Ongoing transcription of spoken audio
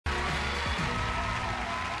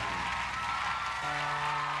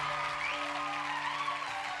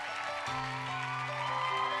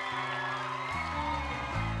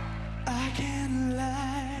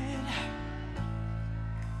candlelight,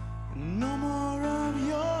 no more of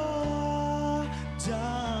your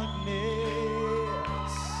darkness.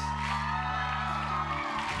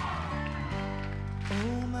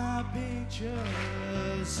 All my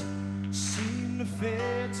pictures seem to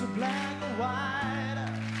fade to black and white.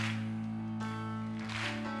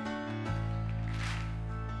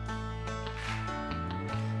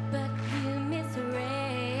 But you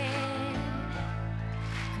misread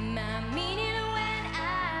my meaning when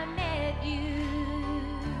I met you.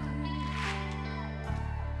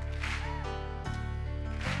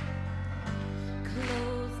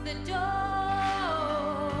 Close the door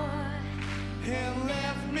And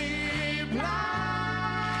left me blind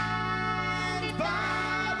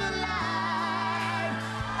by the light.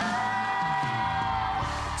 Oh,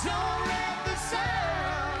 don't let the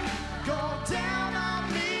sun go down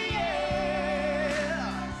on me,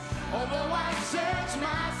 yeah. Although I search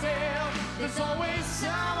myself, there's always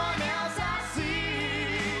someone else I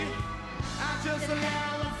see. I just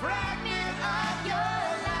allow a fragment of your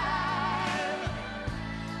life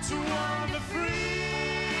to wander free.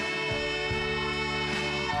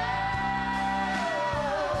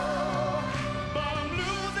 But I'm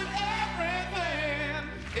losing everything.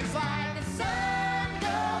 It's like the sun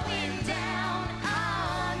going down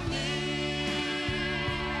on me.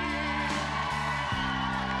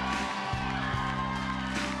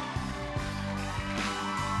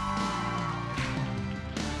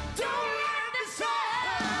 Don't let the sun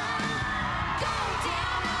go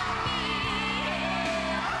down on me.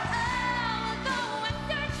 Although I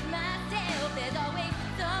search myself, there's always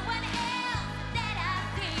someone else that I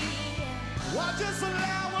see. Well, just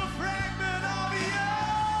allow a fragment of your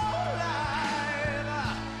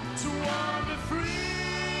life to wander free.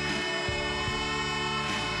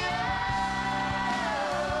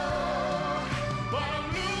 But I'm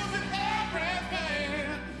losing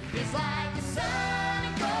everything. It's like the sun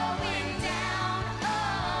going down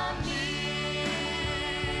on me.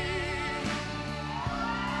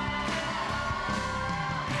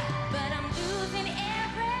 But I'm losing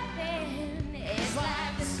everything. It's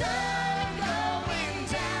like the sun going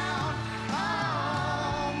down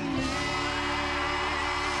on me.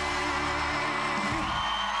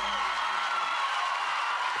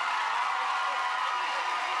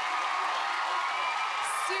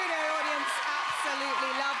 Studio audience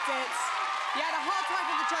absolutely loved it. You had a hard time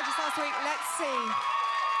with the judges last week. Let's see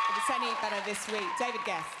if it's any better this week. David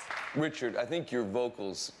Guest. Richard, I think your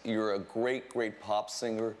vocals, you're a great, great pop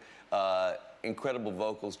singer, incredible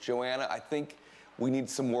vocals. Joanna, I think we need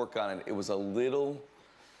some work on it. It was a little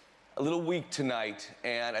weak tonight,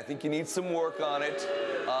 and I think you need some work on it.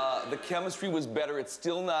 The chemistry was better. I'm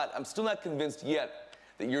still not convinced yet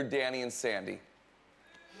that you're Danny and Sandy.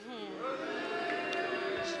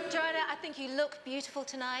 Joanna, I think you look beautiful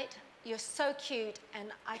tonight. You're so cute,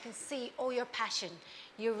 and I can see all your passion.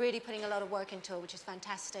 You're really putting a lot of work into it, which is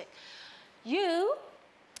fantastic. You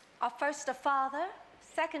are first a father,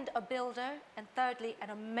 second a builder, and thirdly an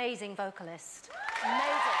amazing vocalist.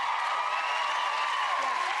 Amazing. Yeah.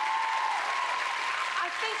 I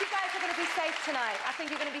think you guys are going to be safe tonight. I think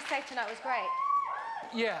you're going to be safe tonight. It was great.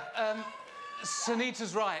 Yeah,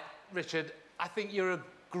 Sunita's right, Richard. I think you're a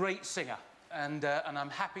great singer. And I'm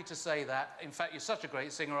happy to say that. In fact, you're such a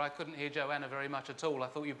great singer, I couldn't hear Joanna very much at all. I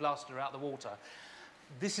thought you blasted her out the water.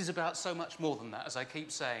 This is about so much more than that, as I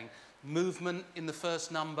keep saying. Movement in the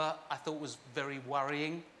first number, I thought was very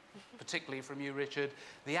worrying, particularly from you, Richard.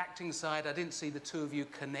 The acting side, I didn't see the two of you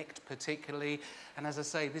connect particularly. And as I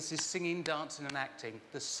say, this is singing, dancing, and acting.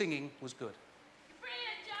 The singing was good.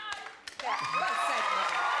 Brilliant, Joe! Yeah, well said.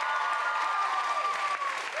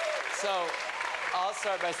 So, I'll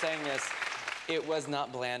start by saying this. It was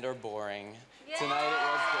not bland or boring. Yeah. Tonight it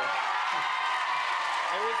was good.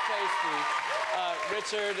 It was tasty.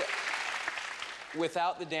 Richard,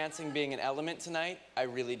 without the dancing being an element tonight, I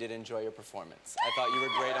really did enjoy your performance. I thought you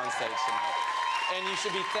were great on stage tonight. And you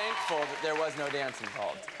should be thankful that there was no dance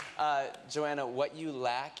involved. Joanna, what you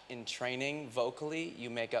lack in training vocally, you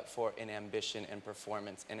make up for in ambition and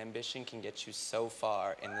performance. And ambition can get you so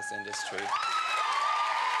far in this industry.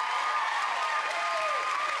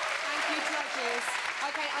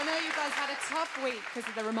 Okay, I know you guys had a tough week because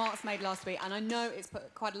of the remarks made last week, and I know it's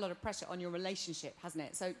put quite a lot of pressure on your relationship, hasn't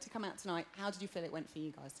it? So to come out tonight, how did you feel it went for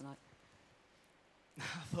you guys tonight? I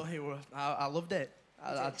thought I loved it.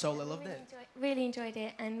 I totally loved it. Really enjoyed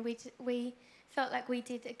it, and we felt like we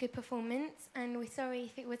did a good performance, and we're sorry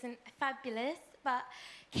if it wasn't fabulous, but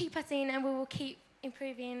keep us in and we will keep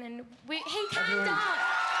improving, and he can dance. And no,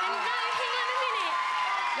 hang on a minute.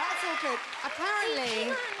 That's all good.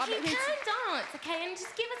 Apparently... You can dance, okay? And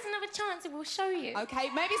just give us another chance and we'll show you. OK,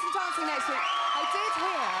 maybe some dancing next week. I did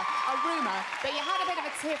hear a rumour that you had a bit of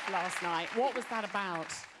a tiff last night. What was that about?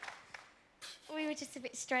 We were just a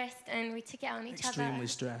bit stressed and we took it on each other. Extremely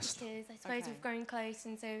stressed. Because I suppose Okay. we've grown close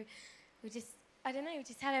and so we just, I don't know, we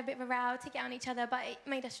just had a bit of a row, took it on each other, but it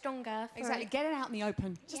made us stronger. Exactly, get it out in the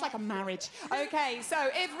open, just Yeah. like a marriage. OK, so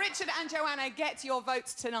if Richard and Joanna get your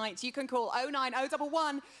votes tonight, you can call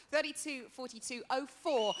 09011 32 42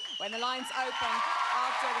 04 when the lines open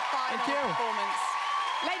after the final Thank you. performance.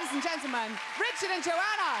 Ladies and gentlemen, Richard and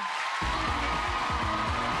Joanna.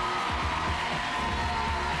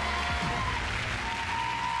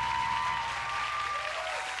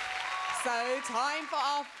 So, time for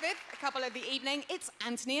our fifth couple of the evening. It's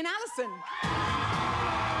Anthony and Alison.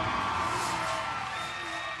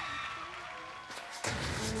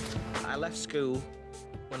 I left school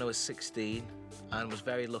when I was 16 and was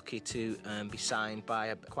very lucky to be signed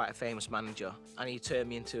by quite a famous manager, and he turned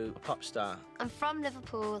me into a pop star. I'm from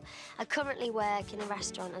Liverpool. I currently work in a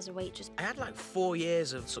restaurant as a waitress. I had like 4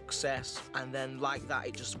 years of success, and then like that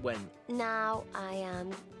it just went. Now I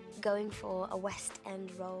am going for a West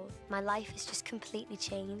End role. My life has just completely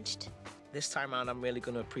changed. This time around I'm really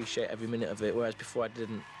going to appreciate every minute of it, whereas before I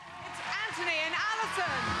didn't. It's Anthony and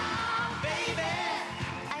Alison. Baby.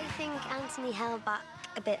 I think Anthony held back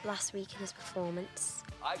a bit last week in his performance.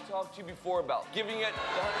 I talked to you before about giving it 100%,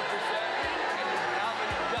 and you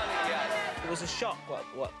haven't done it yet. It was a shock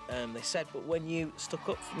what they said, but when you stuck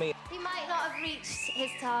up for me, He might not have reached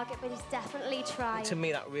his target, but he's definitely trying. to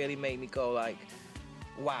me that really made me go like,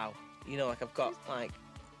 wow, you know, like I've got like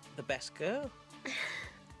the best girl.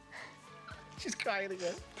 She's crying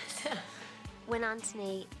again. When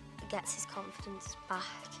Anthony gets his confidence back,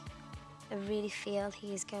 I really feel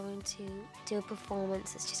he is going to do a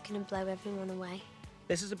performance that's just going to blow everyone away.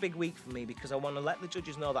 This is a big week for me because I want to let the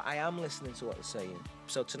judges know that I am listening to what they're saying.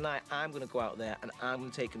 So tonight I'm going to go out there and I'm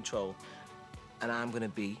going to take control and I'm going to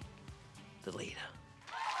be the leader.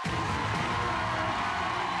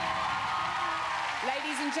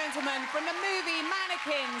 Ladies and gentlemen, from the movie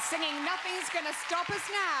Mannequin, singing Nothing's Gonna Stop Us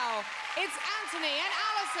Now, it's Anthony and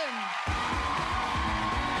Alison.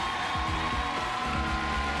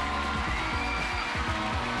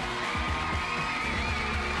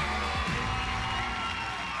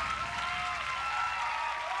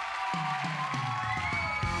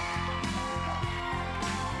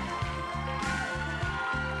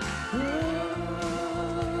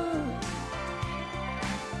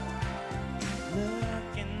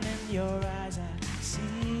 Looking in your eyes, I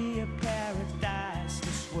see a paradise.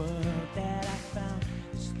 This world that I found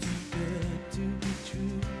is too good to be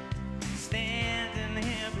true. Standing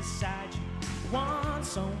here beside you, want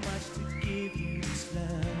so much to give you this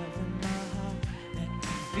love.